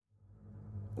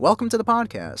Welcome to the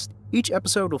podcast. Each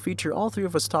episode will feature all three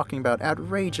of us talking about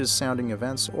outrageous sounding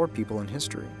events or people in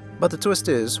history. But the twist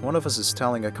is, one of us is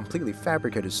telling a completely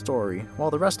fabricated story, while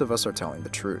the rest of us are telling the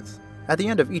truth. At the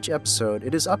end of each episode,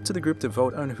 it is up to the group to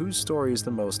vote on whose story is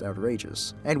the most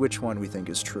outrageous, and which one we think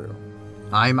is true.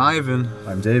 I'm Ivan.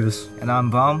 I'm Davis. And I'm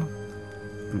Bum.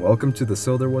 Welcome to the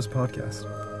So There Was podcast.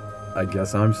 I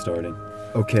guess I'm starting.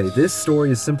 Okay, this story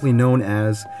is simply known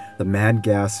as the Mad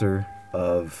Gasser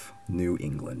of New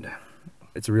England.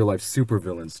 It's a real-life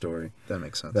supervillain story That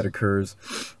makes sense. that occurs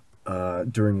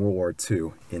during World War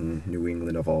II in New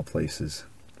England, of all places.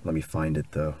 Let me find it,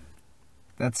 though.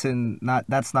 That's not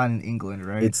in England,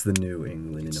 right? It's the New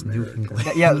England in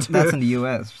America. Yeah, that's in the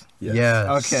U.S.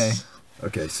 Yes. Okay.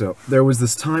 Okay, so there was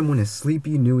this time when a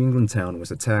sleepy New England town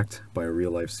was attacked by a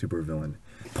real-life supervillain.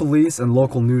 Police and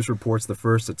local news reports the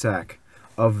first attack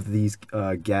of these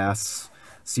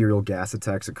serial gas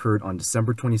attacks occurred on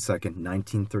December 22nd,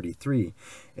 1933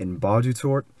 in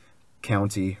Baudutort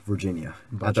County, Virginia.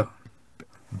 Baudutort.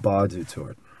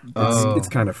 It's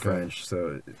kind of French,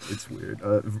 so it's weird.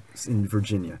 In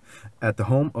Virginia, at the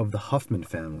home of the Huffman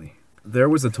family. There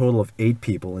was a total of 8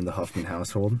 people in the Huffman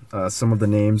household. Some of the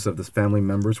names of the family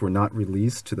members were not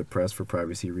released to the press for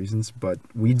privacy reasons, but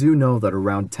we do know that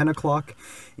around 10 o'clock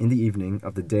in the evening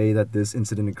of the day that this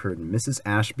incident occurred, Mrs.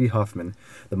 Ashby Huffman,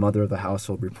 the mother of the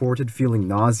household, reported feeling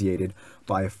nauseated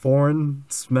by a foreign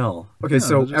smell. Okay,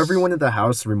 so everyone in the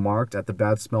house remarked at the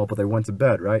bad smell, but they went to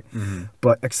bed, right? Mm-hmm.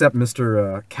 But except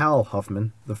Mr. Cal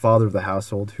Huffman, the father of the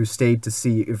household, who stayed to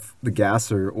see if the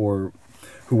gasser or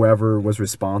whoever was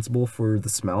responsible for the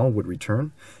smell would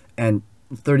return. And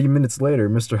 30 minutes later,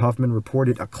 Mr. Huffman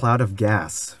reported a cloud of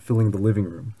gas filling the living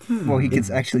room. Well, he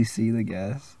could actually see the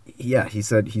gas. Yeah, he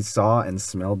said he saw and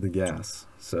smelled the gas.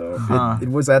 So it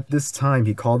was at this time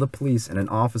he called the police and an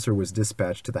officer was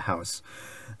dispatched to the house.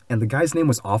 And the guy's name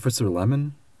was Officer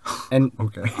Lemon. And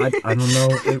Okay. I don't know.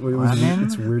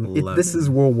 It's weird. This is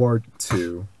World War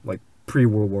II, like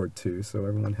pre-World War II, so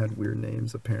everyone had weird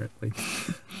names apparently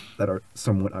that are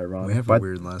somewhat ironic. We have a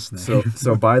weird last name.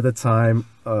 So by the time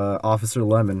Officer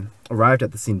Lemon arrived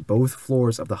at the scene, both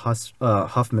floors of the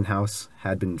Huffman house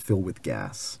had been filled with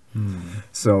gas.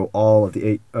 So all of the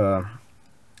eight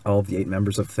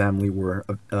members of the family were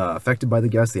affected by the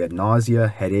gas. They had nausea,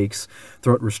 headaches,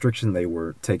 throat restriction. They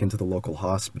were taken to the local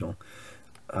hospital.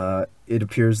 It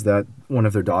appears that one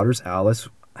of their daughters, Alice,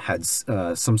 had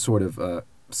some sort of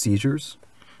seizures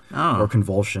or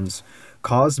convulsions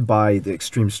caused by the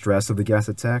extreme stress of the gas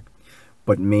attack,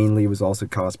 but mainly it was also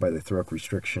caused by the throat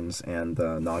restrictions and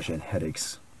the nausea and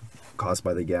headaches caused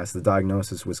by the gas. The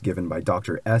diagnosis was given by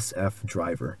Dr. S.F.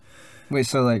 Driver. Wait,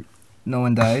 so like no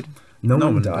one died? No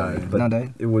one died, but No one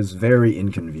died? it was very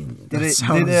inconvenient.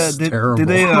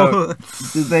 Terrible.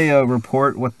 Did they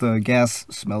report what the gas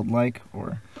smelled like,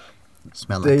 or?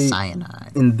 Smell like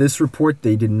cyanide. In this report,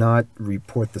 they did not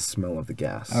report the smell of the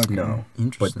gas. Okay. No.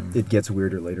 Interesting. But it gets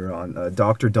weirder later on.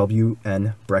 Dr.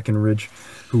 W.N. Breckenridge,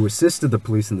 who assisted the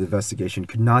police in the investigation,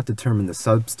 could not determine the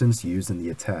substance used in the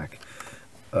attack.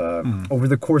 Over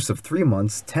the course of 3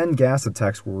 months, 10 gas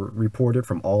attacks were reported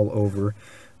from all over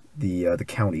the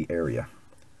county area.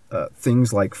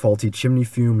 Things like faulty chimney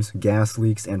fumes, gas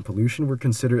leaks, and pollution were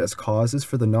considered as causes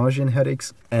for the nausea and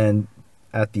headaches, and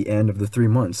at the end of the 3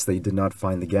 months, they did not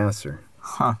find the gasser.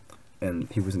 Huh. And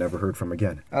he was never heard from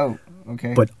again. Oh,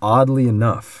 okay. But oddly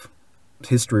enough,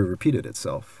 history repeated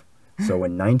itself. So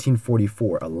in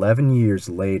 1944, 11 years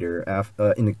later,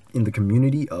 in the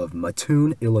community of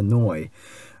Mattoon, Illinois,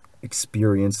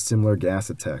 experienced similar gas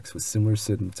attacks with similar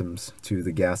symptoms to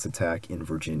the gas attack in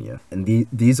Virginia. And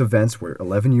these events were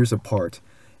 11 years apart,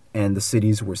 and the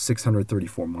cities were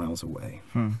 634 miles away.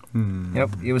 Yep,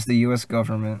 it was the U.S.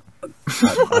 government.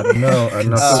 I don't know.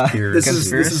 This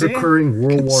is Conspiracy? occurring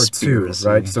World War II, Conspiracy.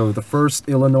 right? So the first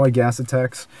Illinois gas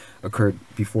attacks occurred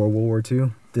before World War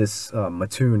II. This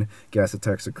Mattoon gas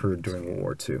attacks occurred during World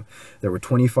War II. There were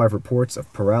 25 reports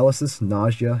of paralysis,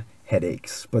 nausea,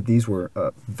 headaches, but these were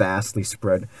vastly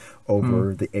spread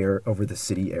over the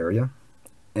city area,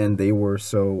 and they were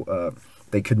so.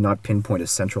 They could not pinpoint a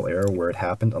central area where it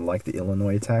happened, unlike the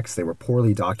Illinois attacks. They were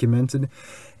poorly documented,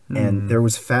 and there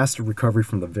was fast recovery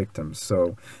from the victims.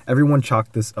 So everyone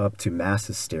chalked this up to mass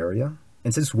hysteria.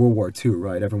 And since World War II,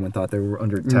 right, everyone thought they were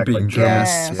under attack by Being German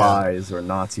gassed. spies or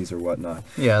Nazis or whatnot.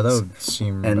 Yeah, that would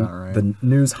seem And about right. the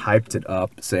news hyped it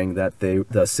up, saying that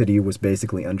the city was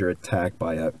basically under attack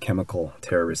by a chemical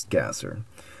terrorist gasser.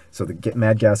 So the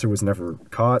mad gasser was never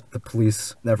caught. The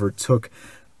police never took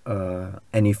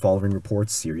any following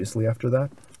reports seriously after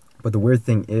that. But the weird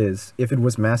thing is, if it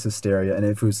was mass hysteria and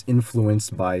if it was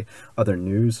influenced by other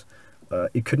news,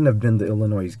 it couldn't have been the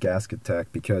Illinois gas attack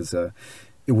because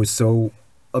it was so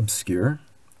obscure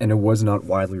and it was not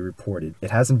widely reported.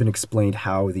 It hasn't been explained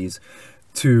how these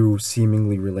two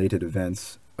seemingly related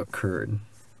events occurred.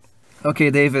 Okay,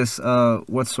 Davis,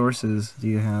 what sources do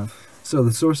you have? So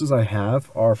the sources I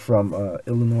have are from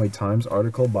Illinois Times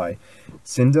article by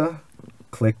Cinda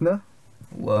Klickna.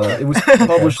 It was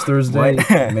published Thursday,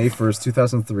 May 1st,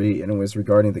 2003, and it was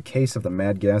regarding the case of the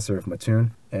mad gasser of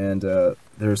Mattoon. And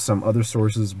there's some other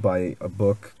sources by a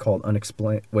book called by a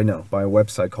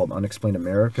website called Unexplained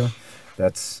America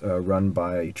that's run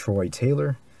by Troy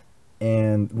Taylor.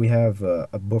 And we have a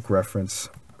book reference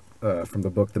from the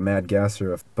book The Mad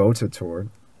Gasser of Botator.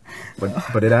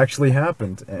 But it actually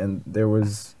happened, and there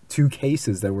was 2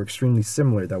 cases that were extremely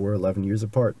similar that were 11 years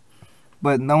apart.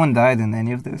 But no one died in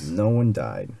any of this? No one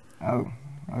died. Oh,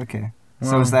 okay.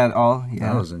 Well, so is that all? Yeah.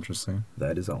 That was interesting.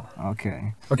 That is all.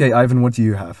 Okay. Okay, Ivan, what do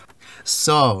you have?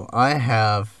 So I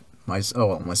have my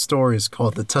story is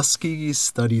called The Tuskegee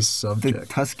Studies Subject. The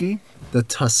Tuskegee? The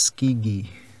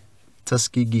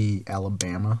Tuskegee,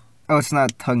 Alabama. Oh, it's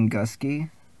not Tunguski?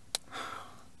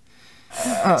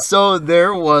 So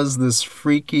there was this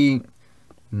freaky,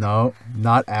 no,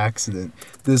 not accident,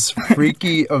 this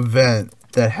freaky event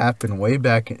that happened way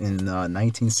back in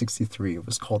 1963. It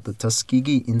was called the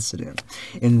Tuskegee Incident.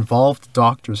 It involved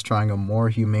doctors trying a more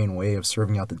humane way of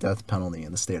serving out the death penalty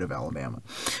in the state of Alabama.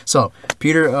 So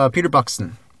Peter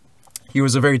Buxton, he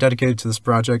was very dedicated to this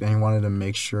project, and he wanted to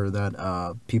make sure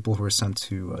that people who were sent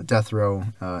to death row,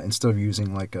 instead of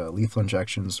using like lethal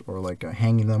injections or like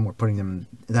hanging them or putting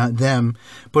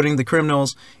putting the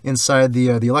criminals inside the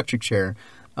electric chair,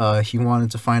 he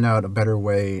wanted to find out a better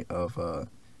way of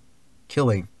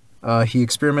killing. He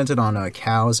experimented on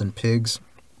cows and pigs,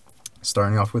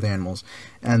 starting off with animals,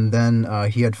 and then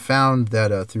he had found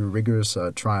that through rigorous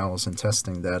trials and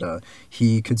testing that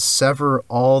he could sever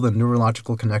all the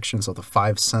neurological connections of the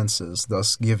 5 senses,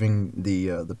 thus giving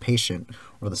the patient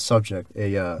or the subject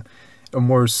a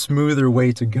more smoother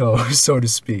way to go, so to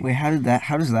speak. Wait, how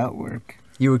does that work?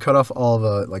 You would cut off all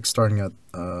the starting at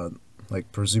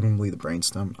like presumably the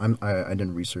brainstem. I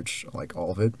didn't research like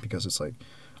all of it because it's like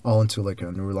all into like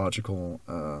a neurological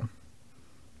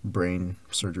brain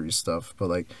surgery stuff, but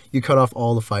like you cut off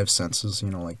all the 5 senses,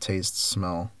 like taste,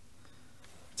 smell,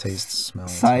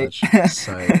 sight. touch,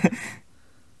 sight.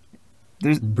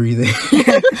 There's breathing.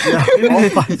 All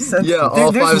 5 senses. Yeah,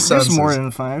 all 5 senses. There's more than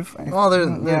 5.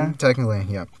 They're technically,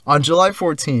 yeah. On July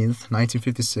 14th,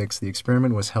 1956, the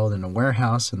experiment was held in a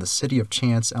warehouse in the city of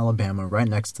Chance, Alabama, right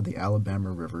next to the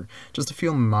Alabama River, just a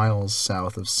few miles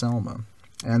south of Selma.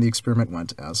 And the experiment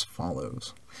went as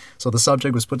follows. So the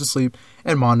subject was put to sleep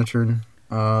and monitored.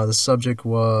 The subject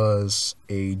was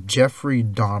a Jeffrey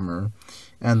Dahmer,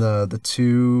 and the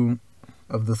 2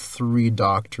 of the 3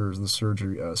 doctors, the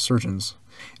surgeons,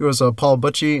 it was Paul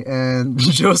Butchie and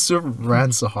Joseph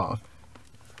Ransohoff.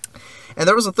 And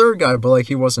there was a 3rd guy, but like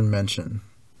he wasn't mentioned.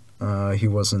 He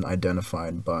wasn't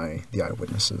identified by the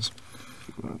eyewitnesses.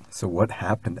 So what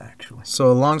happened actually?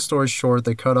 So long story short,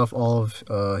 they cut off all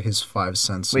of his 5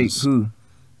 senses. Wait, who?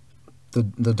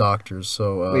 The doctors.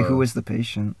 So wait, who was the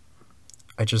patient?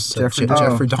 I just said Jeffrey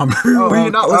Jeffrey Dahmer. Were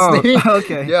you not listening?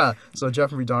 Okay. Yeah. So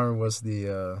Jeffrey Dahmer was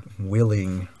the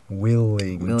willing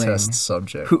test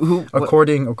subject. Who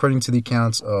according to the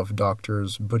accounts of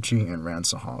doctors Butchie and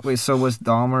Ransohoff. Wait, so was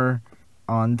Dahmer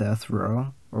on death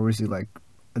row, or was he like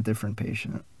a different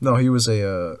patient? No, he was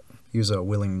a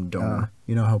willing donor.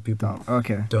 You know how people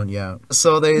Okay. don't, yeah.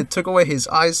 So they took away his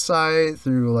eyesight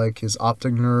through like his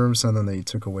optic nerves, and then they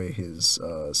took away his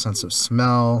sense of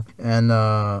smell. And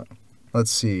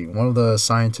let's see, one of the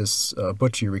scientists,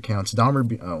 Butchie, recounts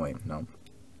Dahmer.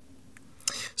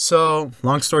 So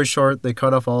long story short, they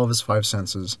cut off all of his 5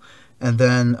 senses, and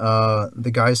then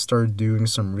the guys started doing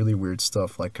some really weird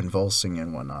stuff like convulsing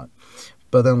and whatnot.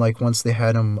 But then like once they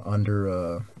had him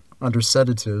under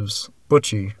sedatives,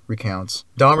 Butchie recounts,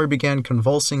 Dahmer began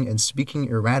convulsing and speaking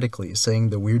erratically, saying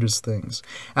the weirdest things.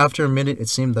 After a minute, it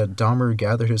seemed that Dahmer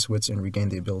gathered his wits and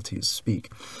regained the ability to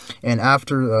speak. And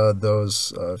after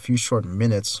those few short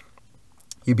minutes,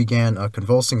 he began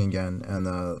convulsing again, and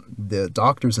the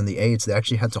doctors and the aides, they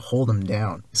actually had to hold him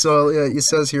down. So it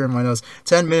says here in my notes,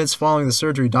 10 minutes following the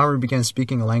surgery, Dahmer began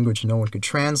speaking a language no one could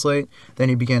translate. Then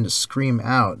he began to scream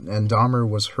out, and Dahmer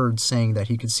was heard saying that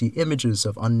he could see images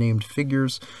of unnamed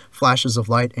figures, flashes of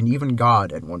light, and even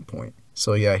God at one point.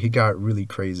 So yeah, he got really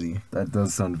crazy. That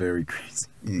does sound very crazy.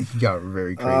 He got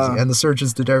very crazy. And the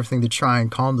surgeons did everything to try and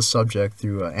calm the subject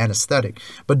through anesthetic.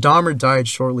 But Dahmer died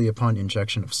shortly upon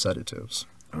injection of sedatives.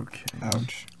 Okay.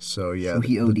 Ouch. So yeah, So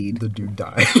he the OD'd. dude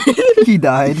died. He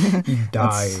died. He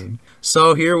died.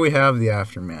 So here we have the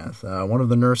aftermath. One of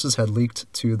the nurses had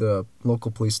leaked to the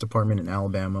local police department in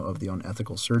Alabama of the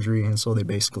unethical surgery, and so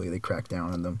they cracked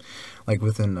down on them, like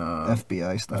within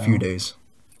FBI a style. few days.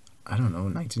 I don't know,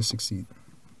 1960.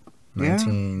 Yeah.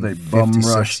 1956. They bum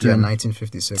rushed Yeah, him.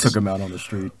 1956. Took him out on the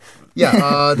street.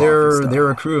 Yeah, there Mafia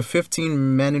were a crew of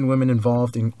 15 men and women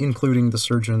involved, including the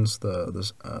surgeons,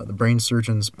 the brain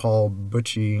surgeons Paul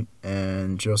Butchie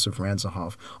and Joseph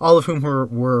Ransohoff, all of whom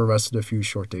were arrested a few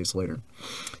short days later.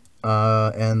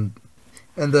 And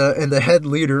the head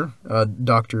leader,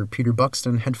 Dr. Peter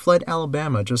Buxton, had fled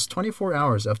Alabama just 24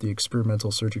 hours after the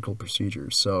experimental surgical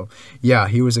procedures. So yeah,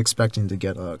 he was expecting to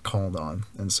get called on,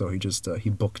 and so he just he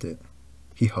booked it.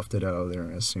 He huffed it out of there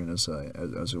as soon as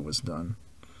it was done.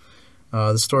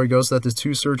 The story goes that the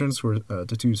two surgeons,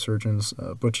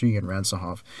 Butchie and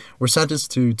Ransohoff, were sentenced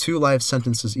to 2 life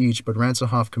sentences each, but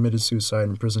Ransohoff committed suicide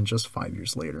in prison just 5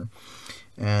 years later.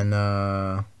 And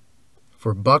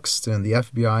for Buxton, the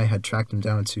FBI had tracked him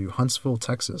down to Huntsville,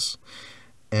 Texas,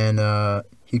 and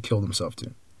he killed himself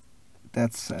too.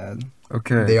 That's sad.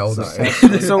 Okay. They all So died.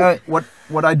 sad. So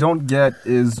what I don't get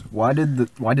is why did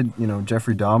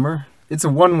Jeffrey Dahmer? It's a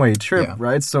one-way trip, Yeah.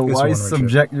 right? So It's a why one-way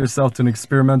subject yourself to an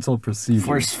experimental procedure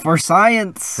For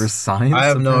science. for science? I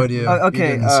have no apparently? idea. Okay,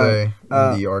 He didn't say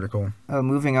in the article.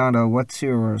 Moving on to what's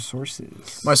your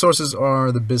sources? My sources are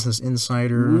the Business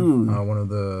Insider. Ooh. One of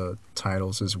the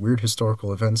titles is Weird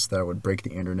Historical Events That Would Break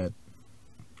the Internet.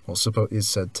 Well, it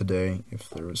said today, if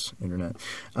there was internet.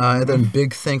 And then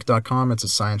BigThink.com, it's a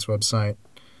science website.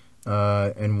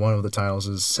 And one of the titles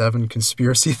is 7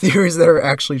 Conspiracy Theories That Are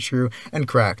Actually True and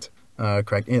Cracked.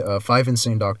 5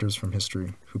 insane doctors from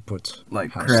history who put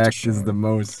Like house to cracked is shame. the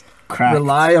most Cracked.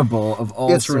 reliable of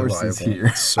all It's sources reliable. here.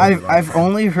 It's so I've reliable.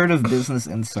 only heard of Business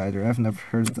Insider. I've never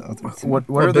heard of the other two. What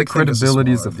Well, are the Big Think is a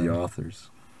credibilities smaller of the thing. authors?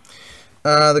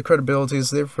 The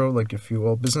credibilities, they wrote like a few.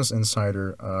 Well, Business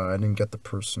Insider, I didn't get the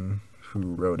person who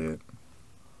wrote it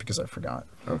because I forgot,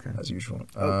 Okay. as usual.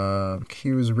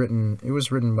 It was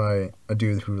written by a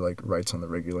dude who like writes on the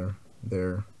regular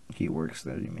there. He works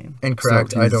there, you mean? And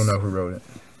Cracked, I he's- don't know who wrote it.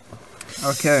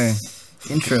 Okay.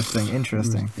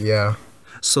 Interesting. Yeah.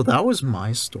 So that was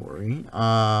my story.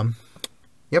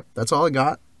 Yep, that's all I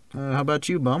got. How about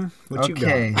you, Bum? What you got?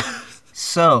 Okay.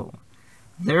 So,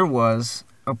 there was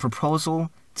a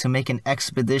proposal to make an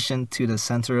expedition to the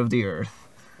center of the earth.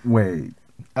 Wait.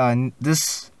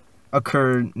 This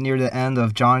occurred near the end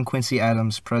of John Quincy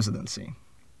Adams' presidency.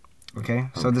 Okay?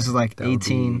 So this is like That would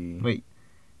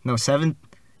 7.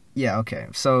 Yeah, okay.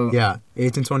 So Yeah,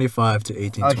 1825 to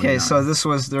 1829. okay, so this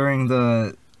was during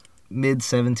the mid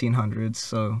 1700s.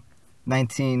 So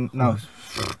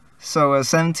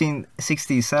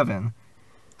 1767.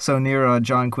 So near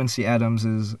John Quincy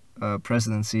Adams'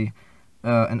 presidency,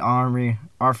 an army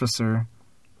officer,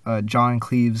 John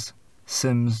Cleves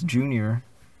Sims Jr.,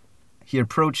 he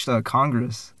approached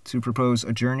Congress to propose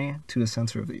a journey to the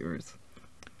center of the earth.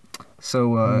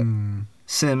 So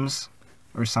Sims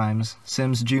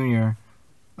Jr.,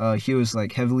 he was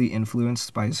like heavily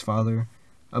influenced by his father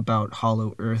about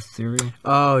hollow earth theory.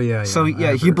 Oh yeah. So I yeah,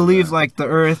 have he heard of believed that. like the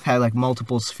earth had like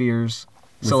multiple spheres.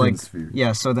 So Within like spheres.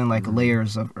 yeah, so then like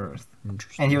layers of earth.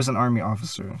 Interesting. And he was an army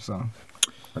officer, so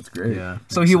That's great. Yeah.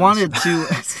 so makes he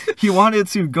sense. wanted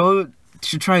to go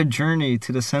to try a journey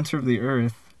to the center of the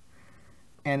earth.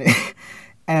 And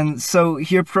and so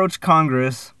he approached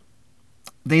Congress.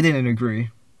 They didn't agree,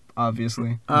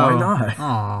 obviously. Why not?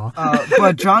 Aw.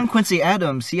 But John Quincy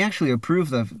Adams, he actually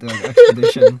approved of the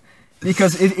expedition.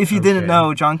 Because if you didn't Okay.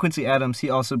 know, John Quincy Adams, he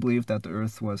also believed that the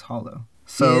earth was hollow.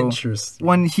 So Interesting.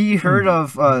 when he heard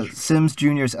of Sims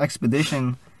Jr.'s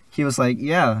expedition, he was like,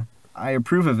 yeah, I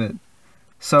approve of it.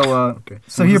 So Okay.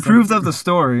 so he approved of the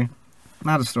story.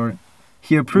 Not a story.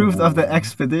 He approved of the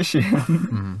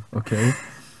expedition. Okay.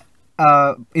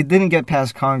 It didn't get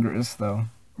past Congress, though.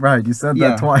 Right, you said Yeah.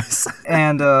 that twice.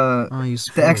 And Oh, you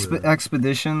the spoiled it.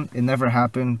 expedition, it never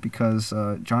happened because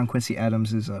John Quincy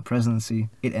Adams' presidency,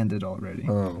 it ended already.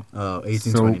 Oh.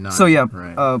 1829. So yeah,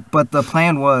 Right. but the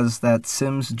plan was that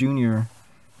Sims Jr.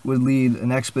 would lead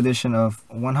an expedition of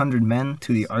 100 men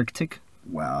to the Arctic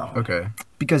Wow. Okay.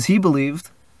 because he believed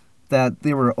that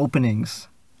there were openings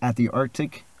at the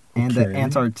Arctic and the Okay.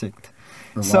 Antarctic.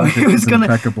 The So he logic was is gonna-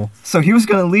 impeccable. So he was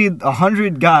gonna lead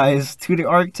 100 guys to the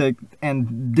Arctic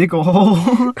and dig a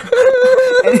hole.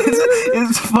 And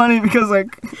it's funny because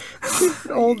like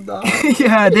All died.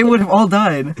 yeah, they would have all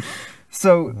died.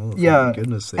 So Oh, thank yeah,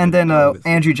 goodness they and then didn't go with-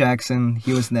 Andrew Jackson,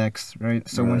 he was next, right?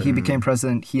 So when he Right. became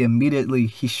president, he immediately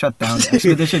shut down the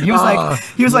expedition. He was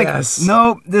Yes. like,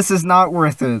 no, this is not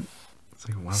worth it. It's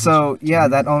like, why would So you yeah,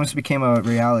 do that almost became a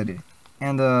reality,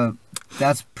 and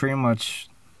that's pretty much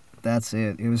that's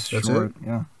it. It was That's short, it?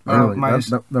 yeah. Really, My-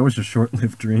 that was a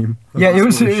short-lived dream. yeah, it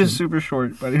was Exploration. super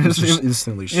short, but it It was was just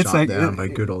instantly it's shot like- down it- by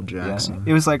good old Jackson.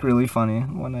 yeah, it was like really funny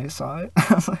when I saw it.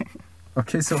 I was like,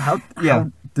 Okay, so how Yeah.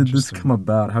 did this Interesting. come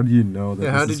about? How do you know that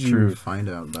Yeah, how this did is you true? find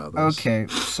out about this? okay,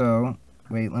 so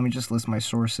wait, let me just list my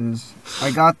sources.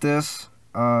 I got this.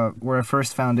 Where I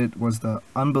first found it was the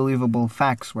Unbelievable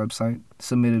Facts website,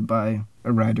 submitted by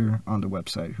a writer on the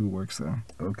website who works there,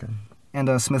 Okay. and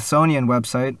a Smithsonian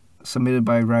website submitted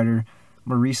by writer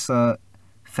Marisa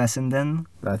Fessenden.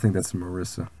 I think that's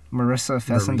Marissa. Marissa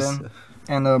Fessenden. Marisa.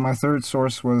 And my third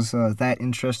source was That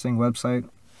Interesting website,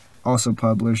 also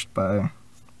published by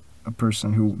a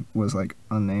person who was like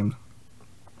unnamed.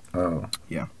 Oh.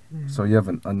 Yeah. So you have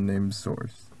an unnamed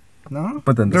source. No?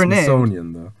 But then the They're named.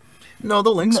 Smithsonian, though. No, the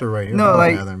links are right here. No, I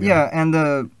like, have them, yeah, and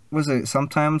was it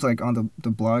sometimes, like, on the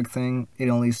blog thing, it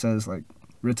only says, like,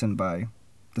 written by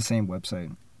the same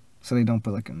website. So they don't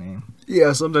put, like, a name.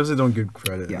 Yeah, sometimes they don't give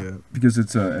credit. Yeah. Yeah. Because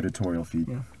it's an editorial feed.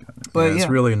 Yeah. Got it. But It's yeah.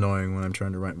 really annoying when I'm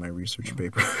trying to write my research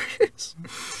paper.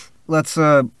 Let's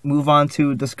move on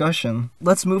to discussion.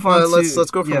 Let's move on to...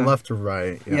 let's go from yeah. left to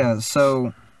right. Yeah,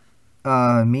 so,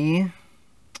 me,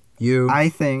 You. I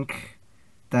think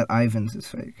that Ivan's is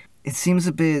fake. It seems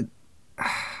a bit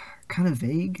kind of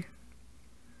vague,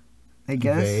 I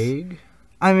guess. Vague.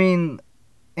 I mean,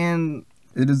 and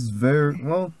It is very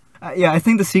well. yeah, I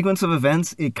think the sequence of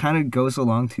events, it kind of goes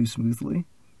along too smoothly.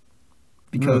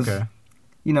 Because, Okay.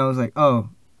 you know, it's like, oh,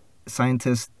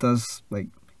 scientist does, like,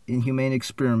 inhumane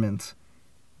experiments.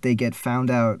 They get found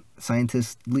out.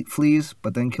 Scientist flees,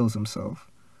 but then kills himself.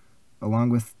 Along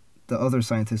with the other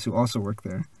scientists who also work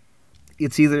there.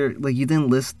 It's either, like, you didn't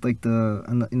list, like,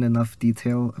 in enough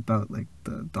detail about, like,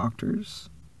 the doctors.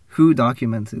 Who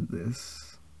documented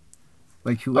this?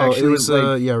 Like, who actually, it was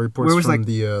like, reports where was, from like-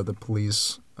 the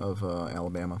police of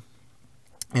Alabama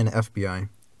and FBI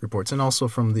reports, and also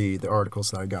from the articles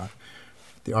that I got.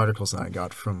 The articles that I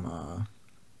got from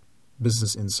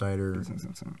Business Insider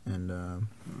and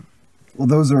Well,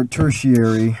 those are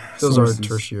tertiary. those sources. are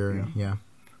tertiary. Yeah.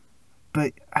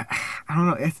 But, I don't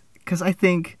know, because I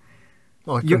think...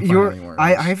 Well, I couldn't find Your anywhere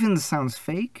else. Ivan sounds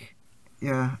fake.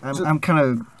 Yeah, I'm kind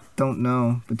of don't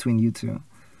know between you two.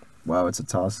 Wow, it's a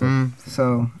toss-up. Mm,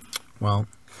 So well,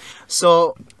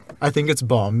 so I think it's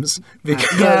bums because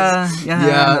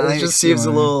yeah, it just seems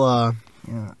a little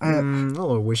yeah. a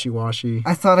little wishy-washy.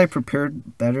 I thought I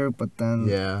prepared better, but then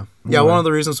Yeah. Yeah. One of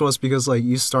the reasons was because like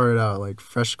you started out like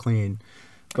fresh, clean,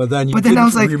 but then you But then didn't I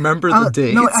was like, remember the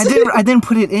dates. No, I didn't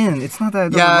put it in. It's not that I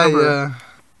don't remember. yeah.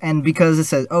 And because it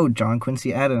said, oh, John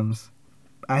Quincy Adams,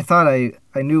 I thought I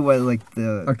knew what like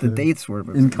the Okay. dates were.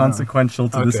 But Inconsequential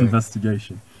to this Okay.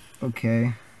 investigation. no.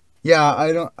 Okay. Yeah,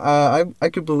 I don't. I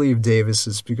could believe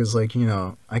Davis's because, like, you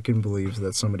know, I can believe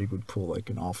that somebody would pull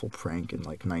like an awful prank in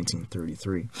like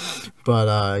 1933,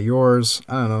 but yours,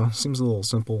 I don't know, seems a little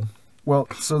simple. Well,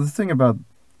 so the thing about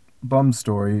Bum's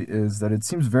story is that it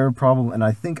seems very probable, and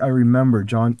I think I remember a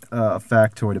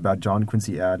factoid about John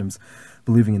Quincy Adams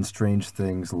believing in strange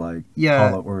things like Yeah,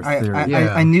 Hollow Earth I, theory. I,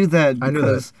 Yeah. I knew that I knew that.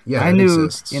 because Yeah, I it knew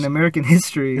exists. in American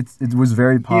history it was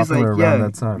very he was popular like, around yeah,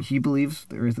 that time. he believes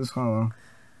the Earth is hollow.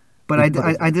 But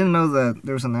But- I didn't know that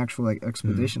there was an actual like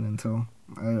expedition until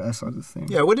I saw this thing.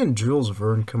 Yeah, when did Jules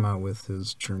Verne come out with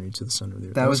his Journey to the Center of the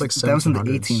Earth? that was like that was in the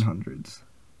 1700s. 1800s,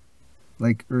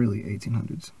 like early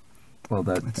 1800s. Well,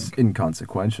 that's think.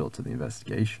 inconsequential to the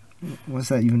investigation. What's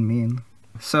that even mean?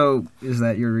 So is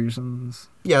that your reasons?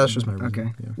 Yeah, that's just my reason.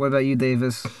 Okay. Yeah. What about you,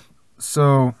 Davis?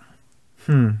 So,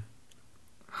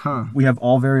 Huh? we have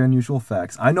all very unusual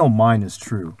facts. I know mine is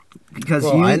true. Because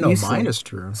Well, you I know you mine said- is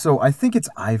true. So I think it's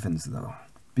Ivan's though,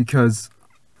 because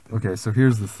okay. So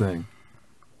here's the thing.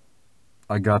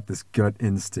 I got this gut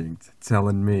instinct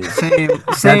telling me same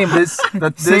that same.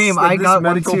 that Same, I this got one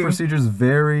medical too. procedure is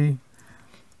very.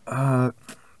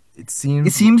 It seems.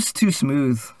 It seems too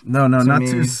smooth. no, to not me.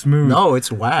 too smooth. No,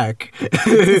 it's whack.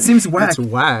 It seems whack. It's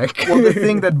whack. Well, the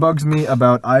thing that bugs me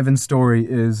about Ivan's story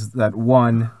is that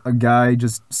one, a guy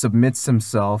just submits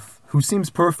himself who seems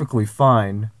perfectly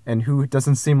fine and who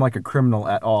doesn't seem like a criminal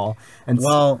at all. And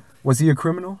Well, was he a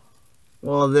criminal,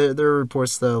 there are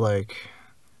reports that like,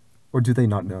 or do they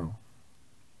not know?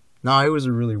 no, he was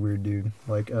a really weird dude.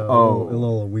 Like, a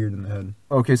little weird in the head.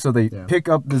 Okay, so they Yeah. pick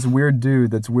up this weird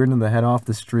dude that's weird in the head off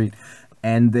the street,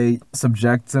 and they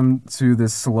subject him to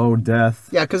this slow death.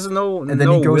 Yeah, because no then he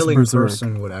goes willing berserk.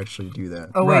 person would actually do that.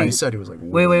 Oh, wait. He said he was like,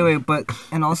 Wait. But,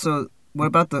 and also, what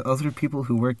about the other people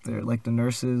who work there? Like the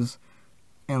nurses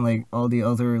and like all the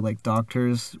other like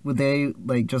doctors? Would they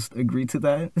like just agree to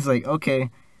that? It's like, okay,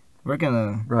 we're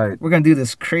gonna do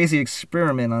this crazy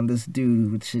experiment on this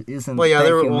dude, which isn't. Well, yeah, that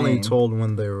they were humane. only told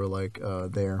when they were like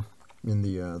there in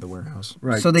the warehouse.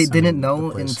 Right. So they didn't the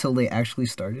know place. until they actually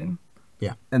started.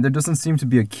 And there doesn't seem to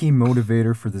be a key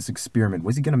motivator for this experiment.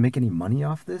 Was he going to make any money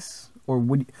off this? Or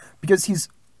would because he's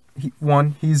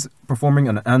performing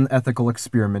an unethical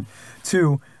experiment.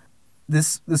 2,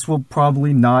 this will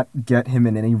probably not get him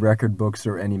in any record books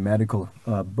or any medical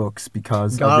books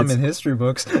because Got him in history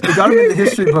books. They got him in the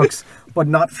history books, but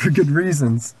not for good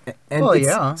reasons. And Well,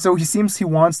 yeah. So he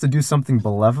wants to do something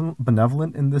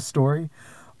benevolent in this story,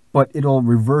 but it'll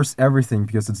reverse everything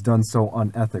because it's done so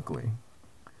unethically.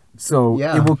 So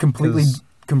Yeah, it will completely 'cause-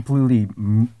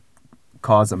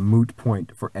 cause a moot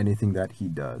point for anything that he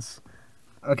does.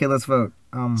 Okay, let's vote.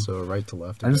 So right to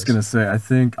left. I I'm just guess. gonna say, I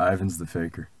think Ivan's the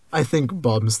faker. I think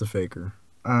Bob's the faker.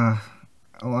 Oh,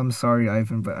 I'm sorry,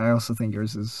 Ivan, but I also think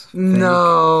yours is fake.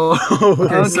 No.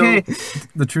 Okay.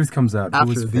 The truth comes out. It After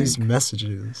was these fake.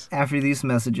 messages. After these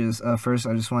messages, first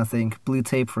I just want to thank Blue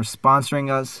Tape for sponsoring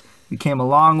us. We came a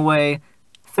long way.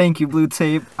 Thank you, Blue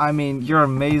Tape. I mean, you're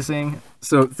amazing.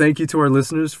 So thank you to our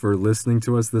listeners for listening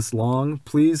to us this long.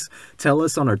 Please tell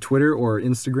us on our Twitter or our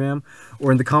Instagram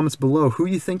or in the comments below who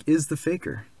you think is the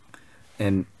faker.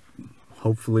 And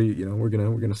hopefully, we're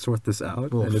gonna sort this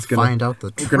out. We'll and it's gonna find out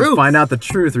the truth. We're gonna find out the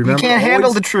truth. Remember, We can't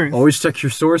handle the truth. Always check your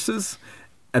sources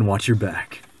and watch your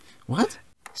back. What?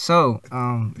 So,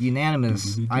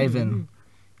 unanimous, Ivan.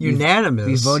 Unanimous.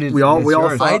 We voted. We all it's all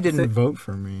yours. thought- I didn't vote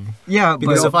for me. Yeah,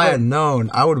 Because but if I had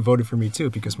known, I would have voted for me too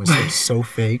because my stuff's so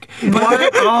fake.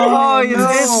 What? Oh,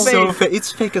 it's so fake. fake.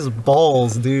 It's fake as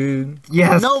balls, dude.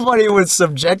 Yes. Nobody would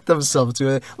subject themselves to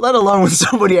it, let alone would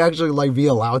somebody actually be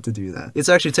allowed to do that. It's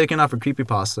actually taken off a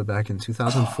creepypasta back in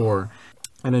 2004,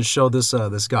 and it showed this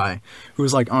guy who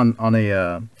was like on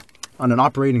an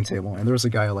operating table, and there was a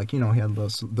guy he had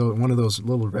one of those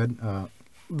little red.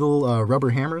 Rubber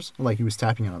hammers, like he was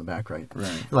tapping it on the back, right?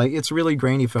 Like it's really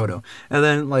grainy photo, and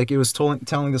then it was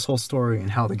telling this whole story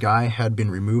and how the guy had been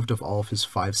removed of all of his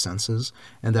 5 senses,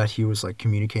 and that he was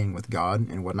communicating with God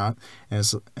and whatnot, and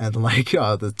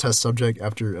the test subject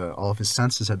after all of his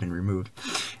senses had been removed,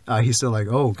 he said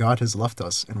oh, God has left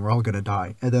us and we're all gonna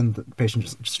die, and then the patient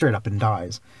just straight up and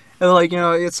dies. And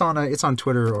it's on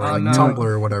Twitter or Tumblr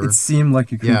or whatever. It seemed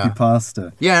like a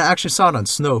creepypasta. Yeah, I actually saw it on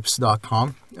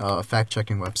Snopes.com, a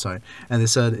fact-checking website, and they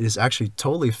said it's actually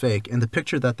totally fake. And the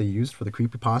picture that they used for the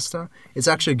creepypasta, it's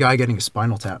actually a guy getting a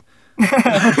spinal tap.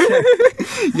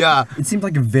 Yeah. It seemed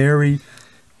like a very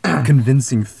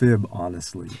convincing fib,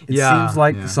 honestly. It seems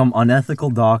like some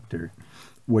unethical doctor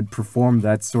would perform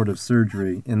that sort of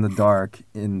surgery in the dark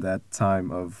in that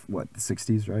time of, the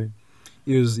 60s, right?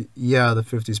 It was, the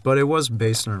 50s, but it was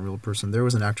based on a real person. There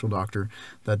was an actual doctor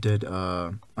that did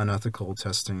unethical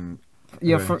testing.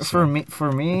 Yeah,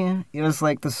 for me, it was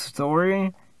like the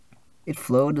story. It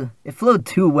flowed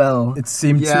too well. It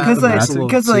seemed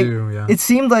because it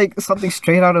seemed like something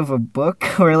straight out of a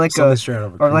book or like a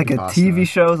TV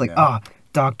show. It's like,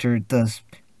 doctor does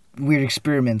weird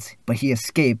experiments, but he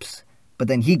escapes. But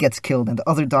then he gets killed, and the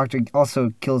other doctor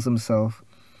also kills himself.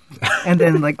 And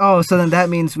then so then that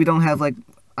means we don't have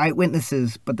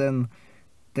eyewitnesses, but then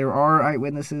there are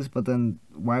eyewitnesses, but then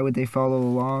why would they follow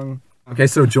along? Okay,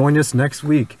 so join us next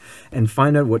week and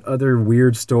find out what other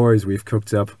weird stories we've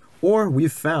cooked up or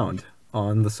we've found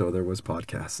on the So There Was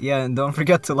podcast. Yeah, and don't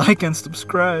forget to like and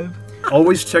subscribe.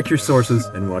 Always check your sources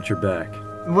and watch your back.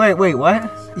 Wait, what?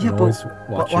 Yeah, Always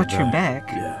but watch your back.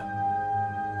 Yeah.